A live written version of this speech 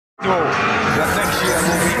sure that next year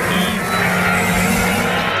will be even.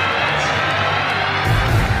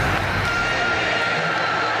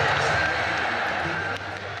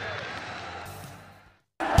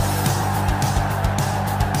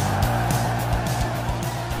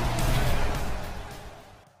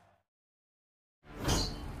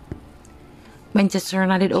 Manchester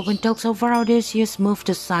United opened talks over audacious move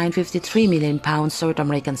to sign £53 million South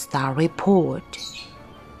American star report.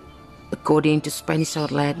 According to Spanish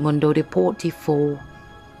outlet Mundo Deportivo,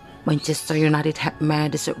 Manchester United have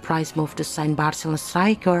made a surprise move to sign Barcelona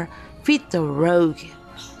striker Vitor Roque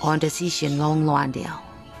on decision long-loan deal.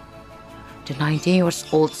 The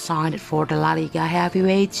 19-year-old signed for the La Liga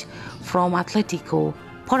heavyweights from Atletico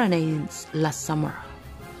Paranaense last summer.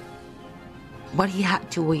 But he had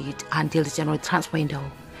to wait until the January transfer window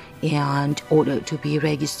in order to be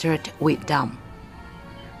registered with them.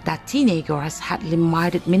 That teenager has had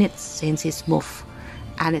limited minutes since his move,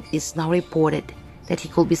 and it is now reported that he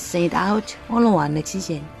could be sent out on loan next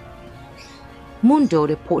season. Mundo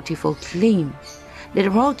Deportivo claimed that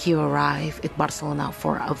Roque arrived at Barcelona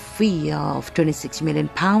for a fee of £26 million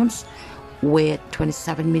with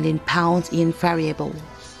 £27 million in variable.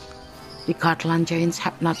 The Catalan Giants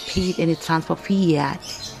have not paid any transfer fee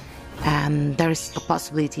yet, and there is a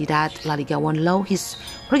possibility that La Liga won't allow his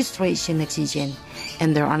registration next season,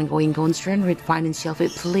 and there are ongoing concern with financial fair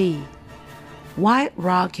play. While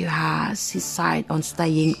Roque has his sight on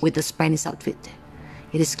staying with the Spanish outfit,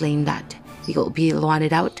 it is claimed that he will be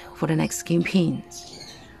loaned out for the next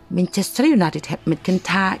campaigns. Manchester United have made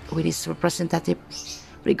contact with his representative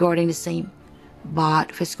regarding the same,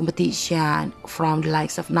 but face competition from the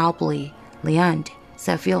likes of Napoli, Lyon,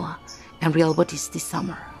 Sevilla, and Real Betis this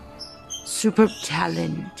summer. Superb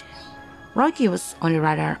talent. Roque was on the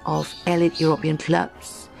radar of elite European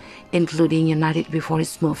clubs, including United before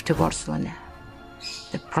his move to Barcelona.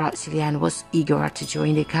 The Brazilian was eager to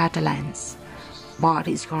join the Catalans, but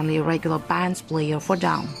he is currently a regular bench player for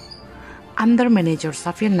them. Under manager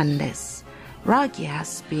Xavi Hernandez, Roque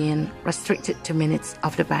has been restricted to minutes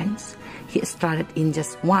of the bench. He started in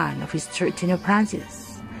just one of his 13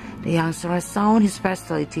 appearances. The youngster has shown his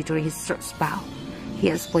versatility during his short spell. He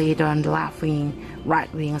has played on the left wing,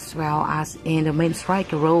 right wing, as well as in the main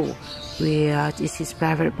striker role, which is his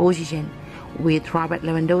favorite position. With Robert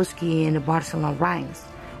Lewandowski in the Barcelona ranks,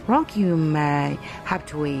 Roque may have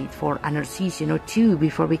to wait for another season or two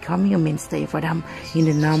before becoming a mainstay for them in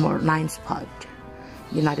the number 9 spot.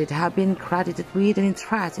 United have been credited with an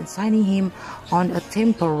interest in signing him on a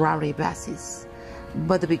temporary basis.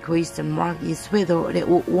 But the big question mark is whether they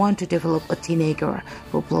would want to develop a teenager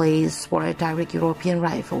who plays for a direct European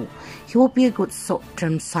rival. He will be a good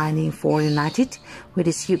short-term signing for United with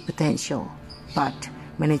his huge potential, but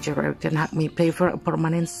manager Erik Ten Hag may prefer a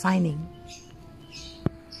permanent signing.